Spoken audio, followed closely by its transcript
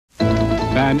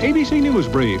An ABC News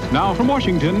brief. Now from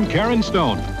Washington, Karen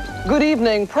Stone. Good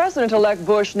evening. President-elect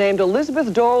Bush named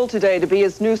Elizabeth Dole today to be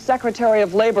his new Secretary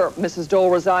of Labor. Mrs. Dole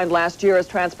resigned last year as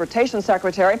Transportation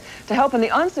Secretary to help in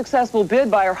the unsuccessful bid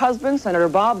by her husband, Senator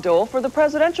Bob Dole, for the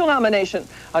presidential nomination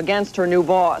against her new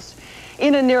boss.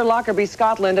 In and near Lockerbie,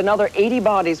 Scotland, another 80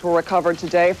 bodies were recovered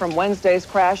today from Wednesday's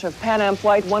crash of Pan Am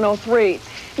Flight 103.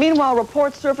 Meanwhile,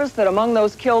 reports surfaced that among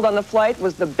those killed on the flight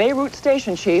was the Beirut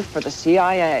station chief for the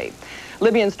CIA.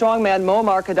 Libyan strongman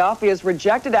Muammar Qaddafi has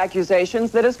rejected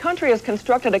accusations that his country has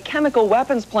constructed a chemical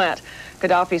weapons plant.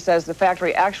 Qaddafi says the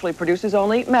factory actually produces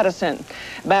only medicine.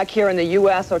 Back here in the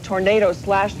U.S., a tornado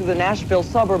slashed through the Nashville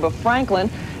suburb of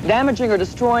Franklin, damaging or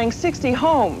destroying 60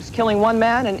 homes, killing 1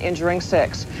 man and injuring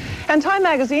 6. And Time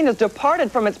magazine has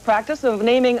departed from its practice of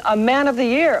naming a Man of the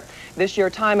Year. This year,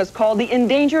 Time has called the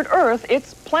endangered Earth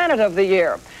its Planet of the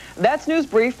Year. That's News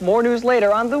Brief. More news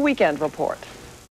later on The Weekend Report.